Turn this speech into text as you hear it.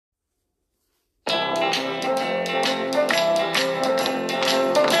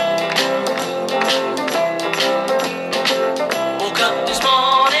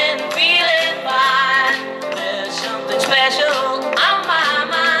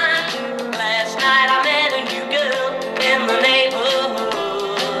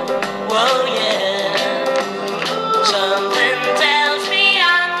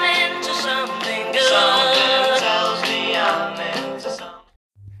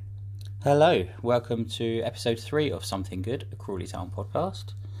Hello, welcome to episode 3 of Something Good, a Crawley Town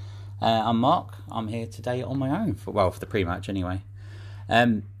podcast. I'm Mark. I'm here today on my own, for the pre-match anyway.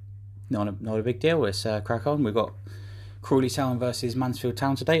 Not a big deal, let's crack on. We've got Crawley Town versus Mansfield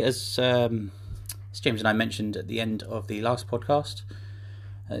Town today, as James and I mentioned at the end of the last podcast.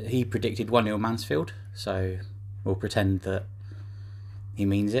 He predicted 1-0 Mansfield, so we'll pretend that he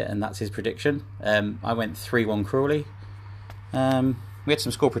means it and that's his prediction. I went 3-1 Crawley. We had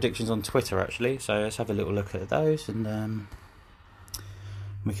some score predictions on Twitter actually, so let's have a little look at those and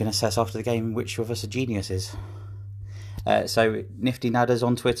we can assess after the game which of us are geniuses. So Nifty Nadders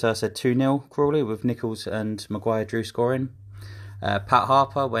on Twitter said 2-0 Crawley with Nichols and Maguire Drew scoring. Pat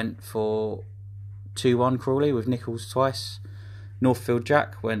Harper went for 2-1 Crawley with Nichols twice. Northfield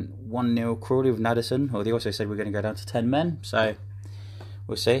Jack went 1-0 Crawley with Naddison, or they also said we're going to go down to 10 men, so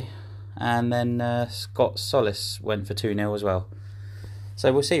we'll see. And then Scott Solis went for 2-0 as well.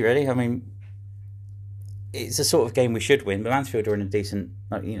 So we'll see, really. I mean, it's a sort of game we should win, but Mansfield are in a decent...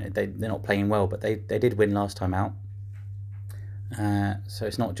 they're not playing well, but they did win last time out. So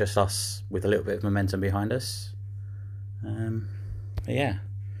it's not just us with a little bit of momentum behind us. But yeah.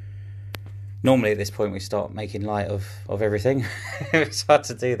 Normally at this point we start making light of everything. It's hard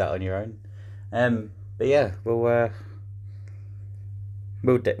to do that on your own. But yeah, we'll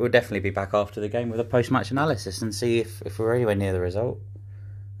definitely be back after the game with a post-match analysis and see if we're anywhere near the result.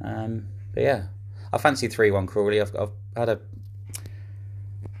 But yeah, I fancy 3-1 Crawley. I've had a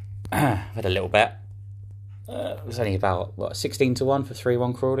little bet. It was only about 16-1 for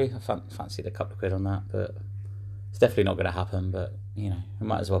 3-1 Crawley. I fancied a couple of quid on that, but it's definitely not going to happen. But I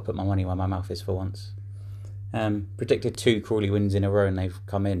might as well put my money where my mouth is for once. Predicted 2 Crawley wins in a row and they've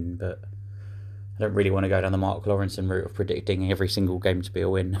come in, but I don't really want to go down the Mark Lawrenson route of predicting every single game to be a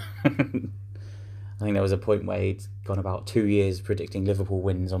win. I think there was a point where he'd gone about 2 years predicting Liverpool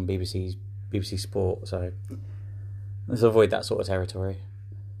wins on BBC Sport, so let's avoid that sort of territory.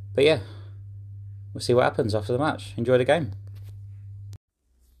 But yeah, we'll see what happens after the match. Enjoy the game.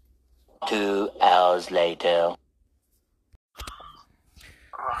 2 hours later.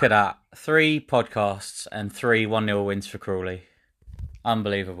 Look at that. 3 podcasts and 3 1-0 wins for Crawley.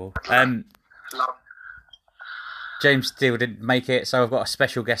 Unbelievable. James still didn't make it, so I've got a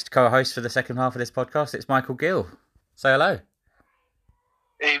special guest co-host for the second half of this podcast. It's Michael Gill. Say hello.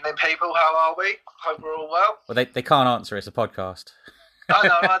 Evening, people. How are we? Hope we're all well. Well, they can't answer. It's a podcast. I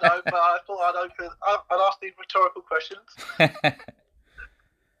know, but I thought I'd ask these rhetorical questions.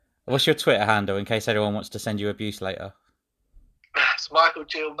 What's your Twitter handle in case anyone wants to send you abuse later? It's Michael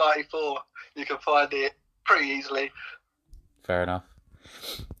Gill 94. You can find it pretty easily. Fair enough.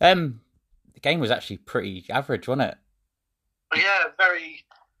 The game was actually pretty average, wasn't it? Yeah, very,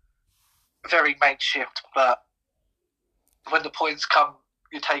 very makeshift, but when the points come,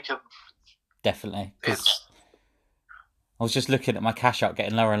 you take them. Definitely. I was just looking at my cash out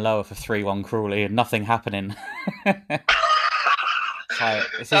getting lower and lower for 3-1 Crawley and nothing happening. So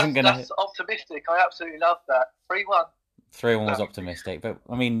this isn't gonna... That's optimistic. I absolutely love that. 3-1. 3-1 was optimistic, but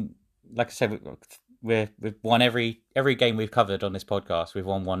I mean, like I said, we've won every game we've covered on this podcast. We've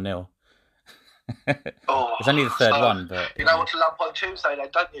won 1-0. It's only the third one, but you know what to lump on Tuesday, then,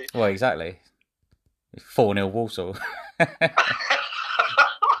 don't you? Well, exactly. 4-0 Walsall.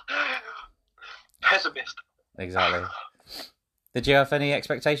 Pessimist. Exactly. Did you have any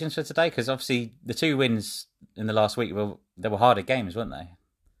expectations for today? Because obviously the 2 wins in the last week were harder games, weren't they?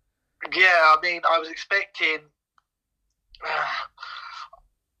 Yeah, I mean, I was expecting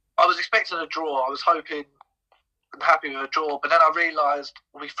a draw. I was hoping and happy with a draw, but then I realised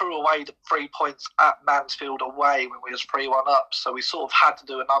we threw away the 3 points at Mansfield away when we was 3-1 up, so we sort of had to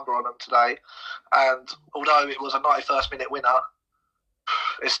do a number on them today. And although it was a 91st minute winner,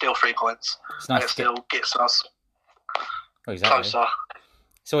 it's still 3 points. It's nice, and it still gets us closer.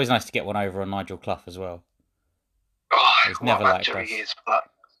 It's always nice to get one over on Nigel Clough as well. Oh, he's never liked us. He is, but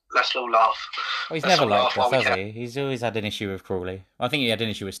let's all laugh. Well, he's never liked us, has he? He's always had an issue with Crawley. I think he had an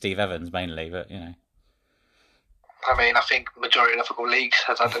issue with Steve Evans mainly, but I mean, I think majority of the football leagues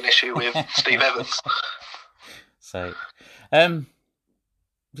has had an issue with Steve Evans. So,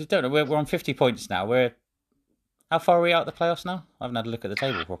 just don't know. We're on 50 points now. How far are we out of the playoffs now? I haven't had a look at the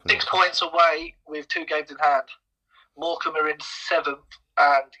table properly. 6 points away with 2 games in hand. Morecambe are in 7th,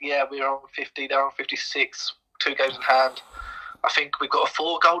 and yeah, we're on 50. They're on 56. 2 games in hand. I think we've got a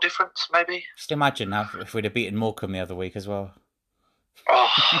 4-goal difference, maybe. Just imagine now if we'd have beaten Morecambe the other week as well. Oh,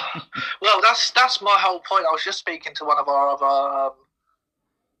 well, that's my whole point. I was just speaking to one of our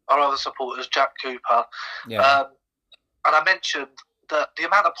other supporters, Jack Cooper, yeah. And I mentioned that the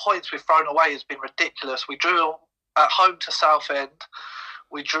amount of points we've thrown away has been ridiculous. We drew at home to Southend.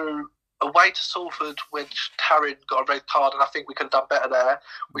 We drew away to Salford, which Taryn got a red card, and I think we could have done better there.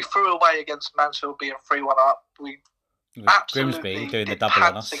 We threw away against Mansfield being 3-1 up. We absolutely Grimsby doing the did double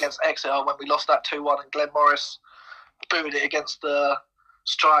on pants us against Exeter when we lost that 2-1, and Glenn Morris booted it against the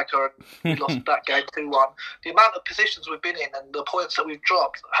striker, and we lost that game 2-1. The amount of positions we've been in and the points that we've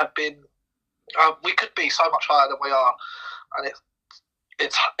dropped have been... we could be so much higher than we are, and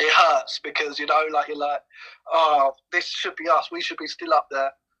it hurts because, you know, like, you're like, oh, this should be us. We should be still up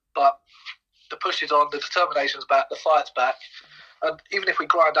there. But the push is on, the determination's back, the fight's back. And even if we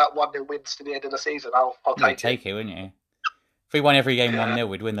grind out 1-0 wins to the end of the season, I'll take it, wouldn't you? If we won every game 1-0,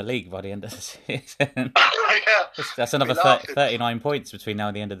 we'd win the league by the end of the season. That's another 39 points between now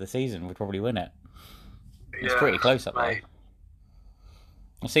and the end of the season. We'd probably win it. It's pretty close up there.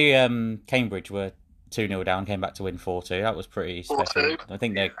 I see Cambridge were 2-0 down, came back to win 4-2. That was pretty special. 4-2. I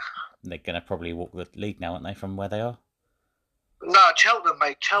think they're going to probably walk the league now, aren't they, from where they are? No, Cheltenham,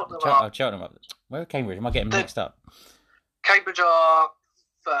 mate. Cheltenham. Where are Cambridge? Am I getting mixed up? Cambridge are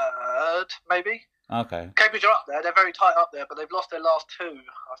third, maybe. Okay. Cambridge are up there. They're very tight up there, but they've lost their last two,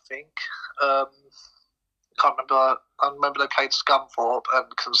 I think. Can't remember. I remember they played Scunthorpe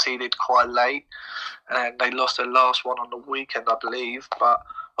and conceded quite late, and they lost their last one on the weekend, I believe. But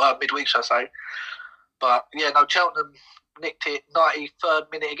midweek, should I say? But yeah, no. Cheltenham nicked it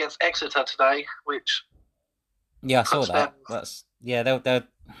 93rd minute against Exeter today, which I saw that. They're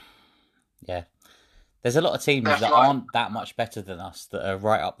There's a lot of teams that aren't that much better than us that are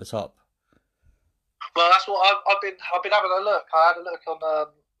right up the top. Well, that's what I've been having a look. I had a look on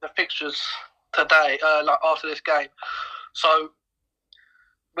the fixtures today, like after this game. So,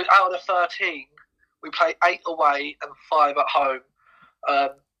 out of the 13, we play 8 away and 5 at home.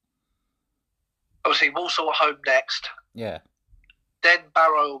 Obviously, Walsall at home next. Yeah. Then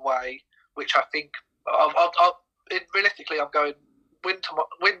Barrow away, which I think realistically I'm going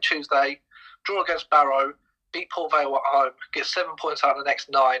win Tuesday, draw against Barrow, beat Port Vale at home, get 7 points out of the next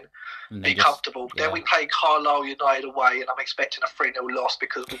 9, be comfortable. Yeah. Then we play Carlisle United away, and I'm expecting a 3-0 loss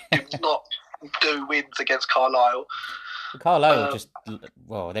because we did not do wins against Carlisle. Carlisle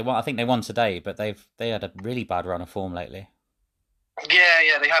I think they won today, but they had a really bad run of form lately.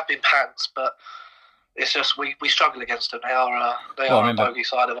 Yeah, they have been pants, but it's just we struggle against them. They are a bogey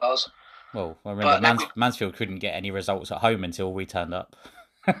side of ours. Well, I remember Mansfield couldn't get any results at home until we turned up.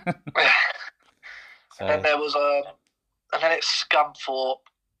 And then there was and then it's Scunthorpe,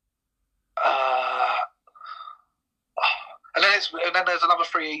 and then there's another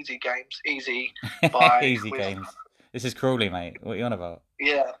 3 easy games. Easy games. This is Crawley, mate. What are you on about?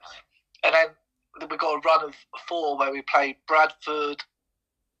 Yeah, and then we got a run of 4 where we played Bradford,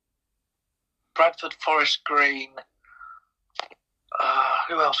 Forest Green.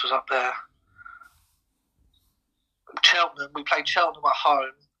 Who else was up there? Cheltenham. We played Cheltenham at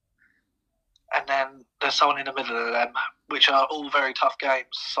home, and then there's someone in the middle of them, which are all very tough games.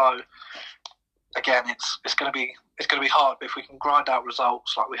 So again, it's going to be hard, but if we can grind out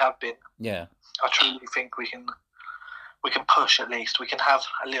results like we have been, I truly think we can push at least. We can have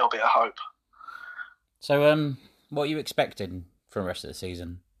a little bit of hope. So, what are you expecting from the rest of the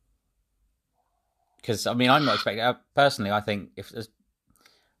season? Because, I mean, I'm not expecting... Personally, I think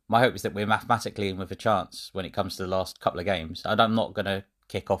my hope is that we're mathematically in with a chance when it comes to the last couple of games. And I'm not going to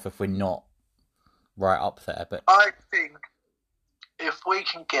kick off if we're not right up there. But I think if we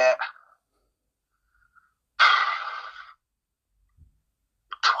can get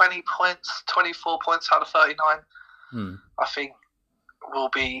 20 points, 24 points out of 39, I think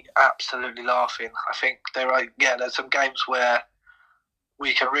we'll be absolutely laughing. I think there's some games where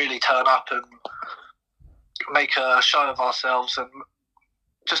we can really turn up and make a show of ourselves and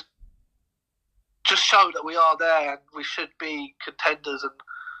just show that we are there and we should be contenders and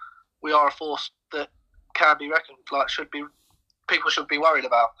we are a force that can be reckoned. People should be worried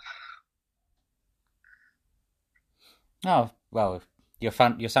about. Oh well, you're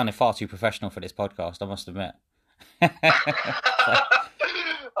sounding far too professional for this podcast, I must admit. I've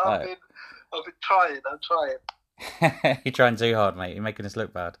been trying. I'm trying. You're trying too hard, mate. You're making us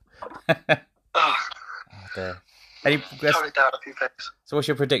look bad. Oh dear. Tone it down a few things. So, what's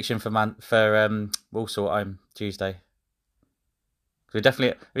your prediction for Walsall on Tuesday?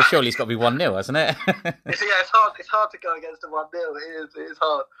 Surely it's got to be 1-0, hasn't it? It's hard. It's hard to go against a 1-0. It is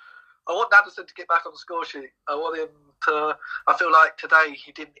hard. I want Naderson to get back on the score sheet. I want him to. I feel like today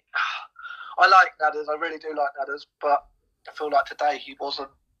he didn't. I like Naders. I really do like Naders, but I feel like today he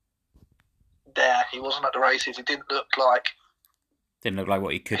wasn't there. He wasn't at the races. He didn't look like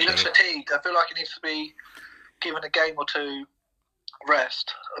what he could do. He looks fatigued. I feel like he needs to be given a game or two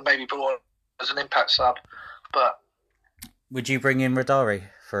rest, and maybe brought as an impact sub. But would you bring in Radari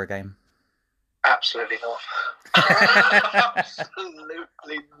for a game? Absolutely not.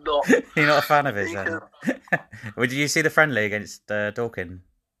 Absolutely not. You're not a fan of his, then? Well, did you see the friendly against Dorking?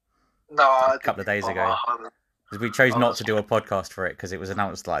 No, A couple of days ago. Because we chose not to do a podcast for it because it was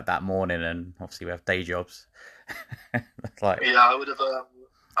announced like that morning, and obviously we have day jobs. I would have.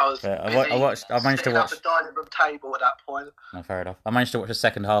 I managed to watch the dining room table at that point. No, fair enough. I managed to watch the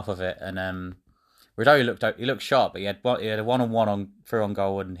second half of it, and Rideau looked sharp, but he had a one-on-one through on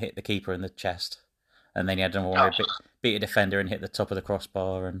goal and hit the keeper in the chest, and then he had another one where he beat a defender and hit the top of the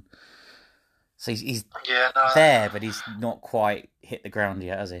crossbar, and so he's there, but he's not quite hit the ground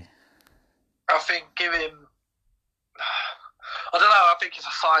yet, has he? I think give him. I don't know. I think it's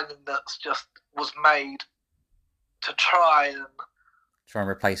a signing that's just was made to try and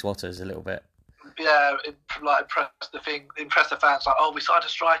replace Waters a little bit. Yeah, impress the fans. Like, oh, we signed a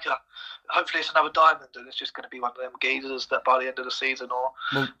striker. Hopefully, it's another diamond, and it's just going to be one of them geezers that by the end of the season or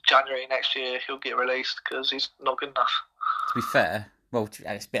January next year he'll get released because he's not good enough. To be fair, well,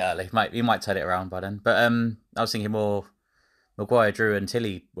 it's a bit early. He might turn it around by then. But I was thinking more. Maguire, Drew, and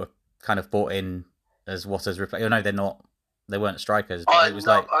Tilly were kind of brought in as Waters replace. No, they're not. They weren't strikers. But I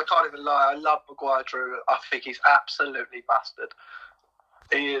can't even lie. I love Maguire, Drew. I think he's absolutely bastard.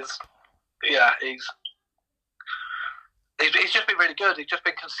 He is. Yeah, he's just been really good. He's just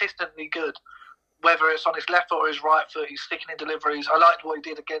been consistently good. Whether it's on his left foot or his right foot, he's sticking in deliveries. I liked what he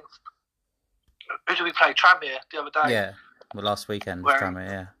did against... Who did we play? Tranmere the other day. Yeah, well, last weekend. Tranmere,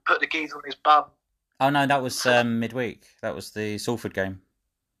 yeah. Put the geezer on his bum. Oh, no, that was midweek. That was the Salford game.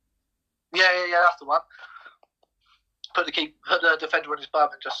 Yeah, that's the one. Put the defender on his bum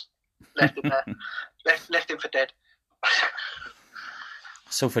and just left him there. left him for dead.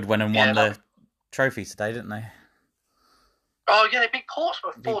 Salford went and won the trophy today, didn't they? Oh, yeah, they beat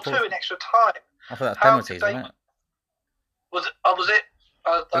Portsmouth 4-2 in extra time. I thought that was penalties, wasn't it? Was it?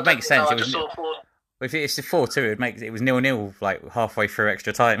 It makes sense. If it's 4-2, it was 0-0 like halfway through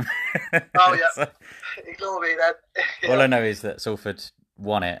extra time. Oh, yeah. So, ignore me then. Yeah. All I know is that Salford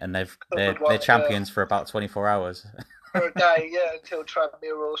won it, and they're champions for about 24 hours. For a day, yeah, until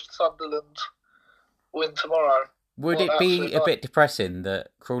Tranmere or Sunderland win tomorrow. Would it be a bit depressing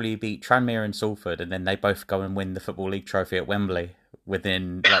that Crawley beat Tranmere and Salford, and then they both go and win the Football League trophy at Wembley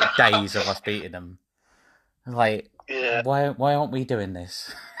within like days of us beating them? Like, why aren't we doing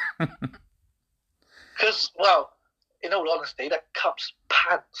this? Because, well, in all honesty, that cup's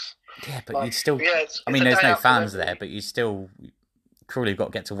pants. Yeah, but you'd still... Yeah, I mean, there's no fans there, but you still... Crawley got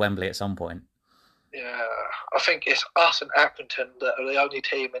to get to Wembley at some point. Yeah, I think it's us and Accrington that are the only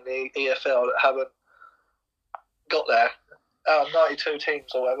team in the EFL that haven't got there. 92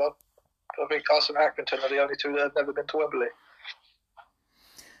 teams or whatever. I think us and Accrington are the only two that have never been to Wembley.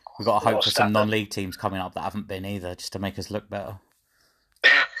 We've got to hope for some non-league teams coming up that haven't been either, just to make us look better.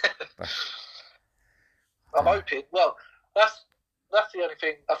 I'm hoping. Well, that's the only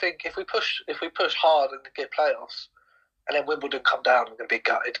thing. I think if we push hard and get playoffs, and then Wimbledon come down, I'm going to be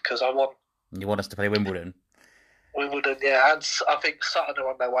gutted because You want us to play Wimbledon? Wimbledon, yeah, and I think Sutton are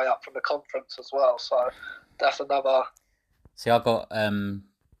on their way up from the conference as well. So that's another. See, I got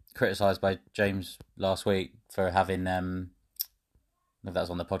criticised by James last week for having if that was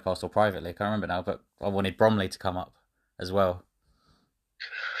on the podcast or privately, I can't remember now, but I wanted Bromley to come up as well.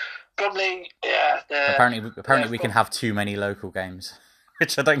 Bromley, yeah. Apparently we can have too many local games,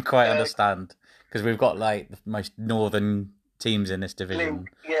 which I don't quite understand, because we've got like the most northern teams in this division.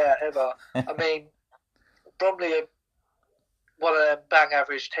 Yeah, ever. I mean, Bromley are one of them bang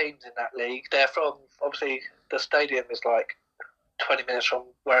average teams in that league. They're from, obviously, the stadium is like 20 minutes from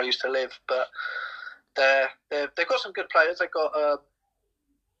where I used to live, but they've got some good players. They've got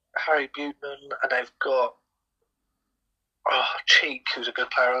Harry Buteman, and they've got Cheek, who's a good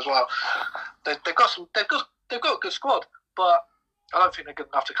player as well. They've got a good squad, but I don't think they're good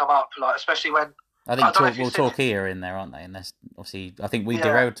enough to come up. Like, especially when I think Torquay are in there, aren't they? And that's obviously, I think we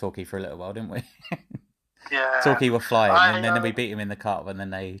derailed Torquay for a little while, didn't we? Yeah. Torquay were flying, and then we beat them in the cup, and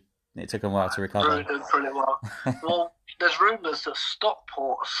then it took them a while to recover. For a little while. Well, there's rumours that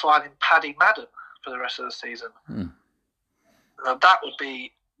Stockport are signing Paddy Madden for the rest of the season. Now, that would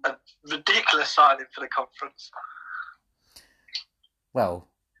be a ridiculous signing for the conference. Well,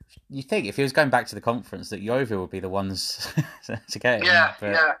 you think if he was going back to the conference that Yeovil would be the ones to get him. Yeah.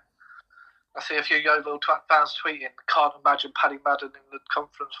 I see a few Yeovil fans tweeting, can't imagine Paddy Madden in the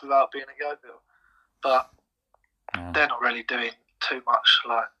conference without being at Yeovil. But they're not really doing too much.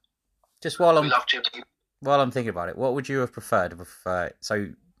 Like, just we love Jimmy. While I'm thinking about it, what would you have preferred? So,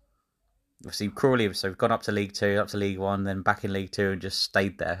 obviously, Crawley have gone up to League Two, up to League One, then back in League Two and just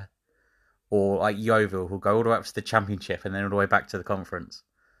stayed there. Or like Yeovil, who'll go all the way up to the Championship and then all the way back to the conference.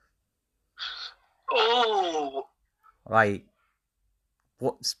 Oh, Like,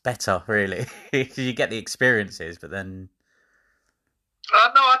 what's better, really? You get the experiences, but then...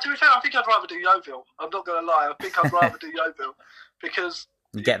 no, to be fair, I think I'd rather do Yeovil. I'm not going to lie. I think I'd rather do Yeovil because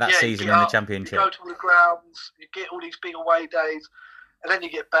You get that season you in the you Championship. go to all the grounds, you get all these big away days, and then you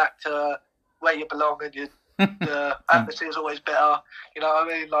get back to where you belong, and the atmosphere is always better. You know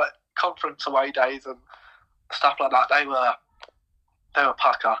what I mean? Like conference away days and stuff like that. They were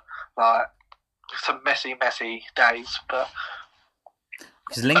pucker. Like some messy days, but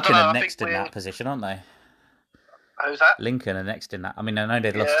Because Lincoln are next in that position, aren't they? Who's that? Lincoln are next in that. I mean, I know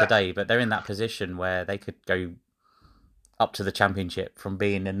they lost today, but they're in that position where they could go up to the Championship from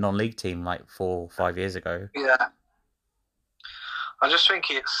being a non-league team like 4 or 5 years ago. Yeah. I just think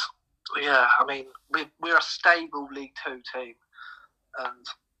I mean, we're a stable League Two team, and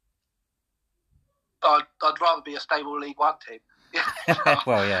I'd rather be a stable League One team.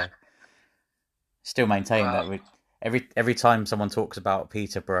 Well, yeah. Still maintain that every time someone talks about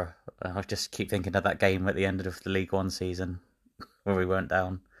Peterborough, I just keep thinking of that game at the end of the League One season where we weren't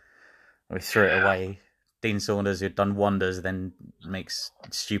down. We threw it away. Dean Saunders, who'd done wonders, then makes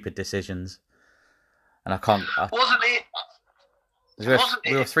stupid decisions. And I can't... Wasn't it... We were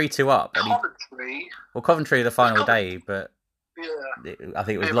 3-2 up. Coventry? Coventry the final day, but yeah. I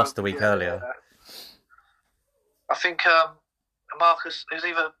think it was lost the week earlier. Yeah. I think Marcus, it was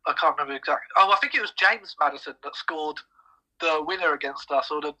either... I can't remember exactly. Oh, I think it was James Maddison that scored the winner against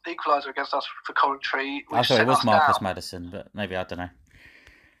us, or the equaliser against us for Coventry. I thought it was Marcus Maddison, but maybe, I don't know.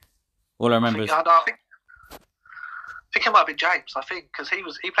 All I remember is... I think it might have been James. I think because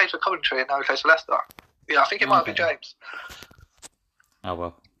he played for Coventry and now he plays for Leicester. Yeah, I think it might have been James. Oh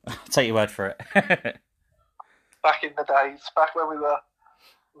well, I'll take your word for it. Back in the days, back when we were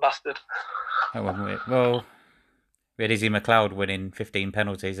mustard. Well, we had Izzy McLeod winning 15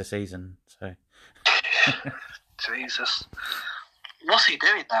 penalties a season. So Jesus, what's he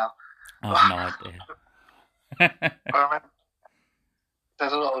doing now? I have no idea.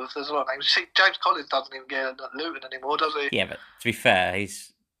 There's a lot of names. See, James Collins doesn't even get at Luton anymore, does he? Yeah, but to be fair, I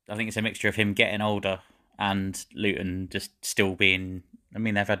think it's a mixture of him getting older and Luton just still being... I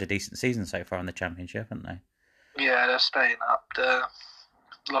mean, they've had a decent season so far in the Championship, haven't they? Yeah, they're staying up. They're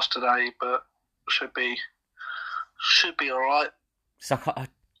lost today, but should be all right. So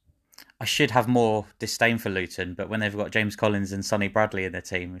I should have more disdain for Luton, but when they've got James Collins and Sonny Bradley in their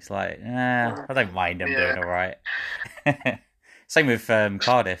team, it's like, I don't mind them doing all right. Same with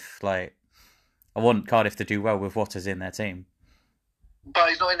Cardiff. Like, I want Cardiff to do well with Waters in their team. But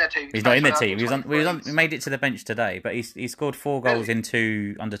he's not in their team. He's not in their team. He made it to the bench today, but he scored 4 goals in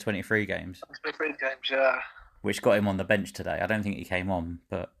 2 under-23 games. Under-23 games, yeah. Which got him on the bench today. I don't think he came on,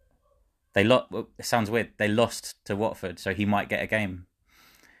 but it sounds weird. They lost to Watford, so he might get a game.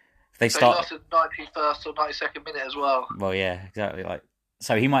 They lost at 91st or 92nd minute as well. Well, yeah, exactly.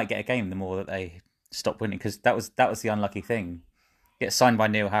 So he might get a game the more that they stop winning, because that was the unlucky thing. Gets signed by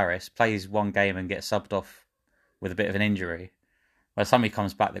Neil Harris, plays 1 game and gets subbed off with a bit of an injury. By the time he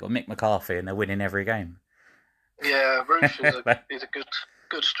comes back, they've got Mick McCarthy and they're winning every game. Yeah, Roof is a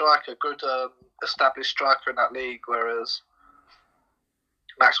good striker, good established striker in that league, whereas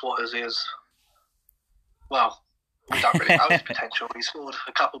Max Waters is, well, we don't really know his potential. He scored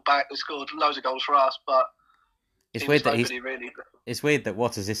a couple back, he scored loads of goals for us, but it's weird that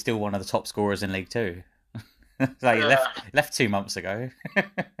Waters is still one of the top scorers in League Two. He left 2 months ago.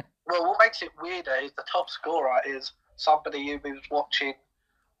 Well, what makes it weirder is the top scorer is somebody who was watching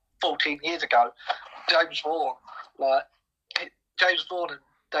 14 years ago, James Vaughan. James Vaughan and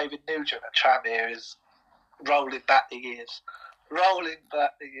David Nugent at Tranmere is rolling back the years.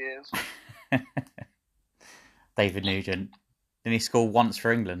 David Nugent. Didn't he score once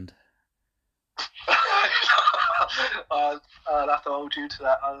for England? I'll have to hold you to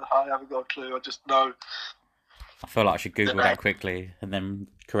that. I haven't got a clue. I just know. I feel like I should Google that quickly and then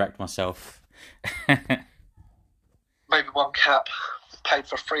correct myself. Maybe 1 cap paid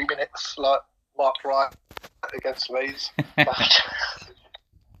for 3 minutes, like Mark Wright against Leeds.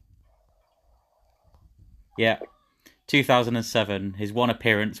 Yeah. 2007, his 1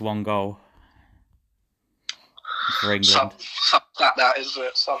 appearance, 1 goal for England. Some stat that, isn't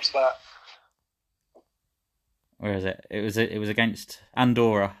it? Some stat. Where is it? It was against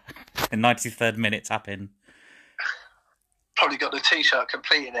Andorra in 93rd minute tap-in. Probably got the T-shirt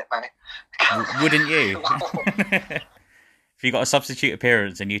completing it, mate. Wouldn't you? If you got a substitute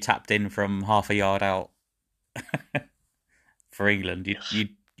appearance and you tapped in from half a yard out for England,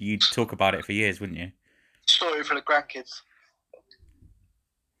 you'd talk about it for years, wouldn't you? Story for the grandkids.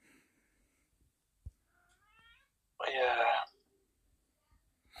 Yeah.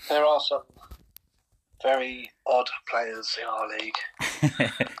 There are some very odd players in our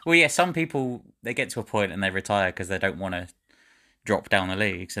league. Well, yeah, some people, they get to a point and they retire because they don't want to drop down the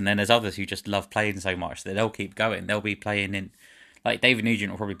leagues. And then there's others who just love playing so much that they'll keep going. They'll be playing in... Like, David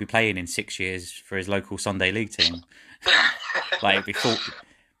Nugent will probably be playing in 6 years for his local Sunday league team. Like, before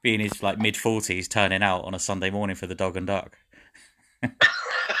being his like mid-40s, turning out on a Sunday morning for the Dog and Duck.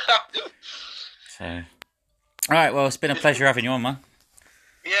 So, all right. Well, it's been a pleasure having you on, man.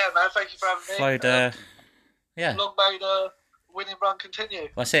 Yeah, man. Thank you for having me. Flowed, yeah. Long may the winning run continue.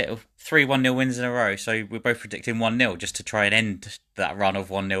 That's it. 3 1-0 wins in a row. So we're both predicting 1-0 just to try and end that run of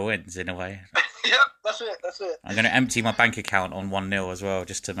 1-0 wins in a way. Yep, that's it. I'm going to empty my bank account on 1-0 as well,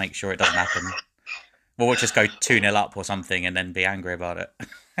 just to make sure it doesn't happen. Or we'll just go 2-0 up or something and then be angry about it.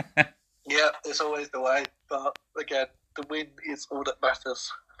 Yeah, it's always the way. But again, the win is all that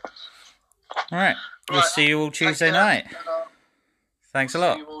matters. All right. We'll see you all Tuesday night. Thanks a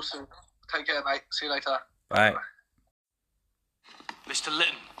lot. See you all soon. Take care, mate. See you later. Bye. Mr.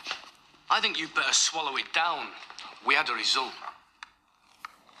 Litton, I think you'd better swallow it down. We had a result.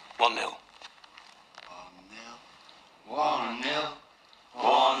 1-0. 1-0. 1-0.